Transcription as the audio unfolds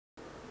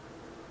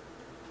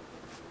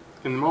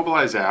In the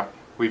Mobilize app,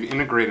 we've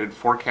integrated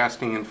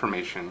forecasting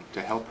information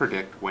to help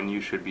predict when you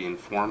should be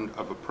informed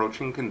of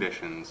approaching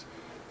conditions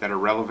that are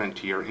relevant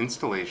to your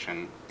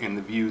installation and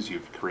the views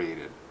you've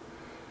created.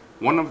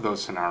 One of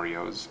those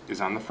scenarios is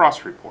on the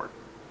frost report.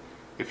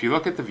 If you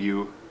look at the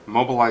view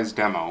Mobilize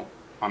Demo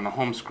on the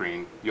home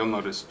screen, you'll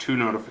notice two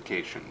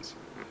notifications.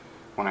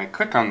 When I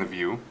click on the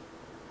view,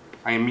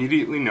 I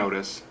immediately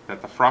notice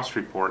that the frost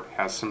report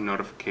has some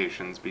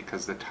notifications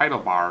because the title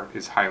bar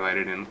is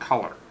highlighted in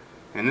color.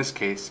 In this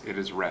case, it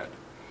is red.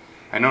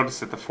 I notice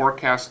that the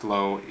forecast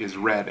low is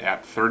red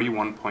at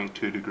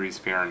 31.2 degrees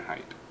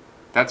Fahrenheit.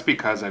 That's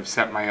because I've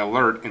set my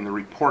alert in the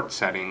report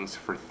settings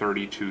for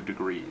 32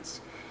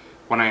 degrees.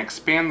 When I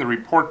expand the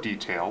report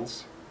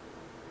details,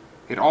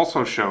 it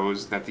also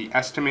shows that the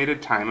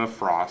estimated time of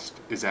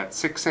frost is at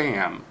 6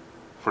 a.m.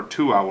 for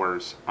 2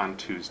 hours on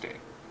Tuesday.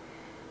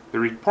 The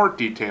report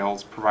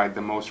details provide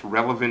the most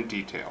relevant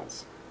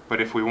details, but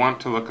if we want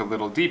to look a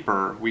little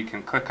deeper, we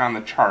can click on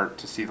the chart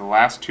to see the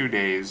last 2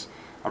 days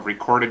of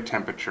recorded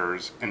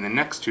temperatures and the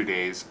next 2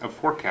 days of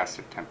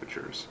forecasted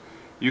temperatures.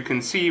 You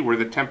can see where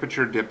the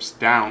temperature dips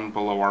down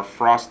below our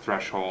frost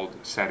threshold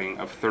setting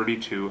of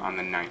 32 on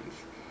the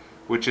 9th,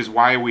 which is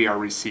why we are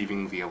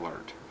receiving the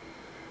alert.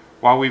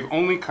 While we've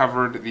only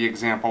covered the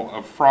example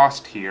of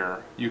frost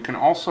here, you can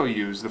also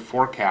use the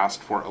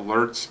forecast for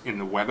alerts in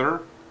the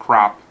weather,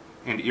 crop,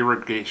 and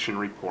irrigation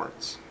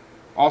reports.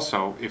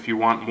 Also, if you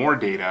want more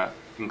data,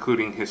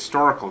 including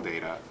historical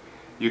data,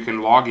 you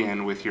can log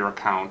in with your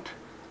account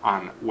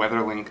on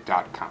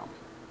weatherlink.com.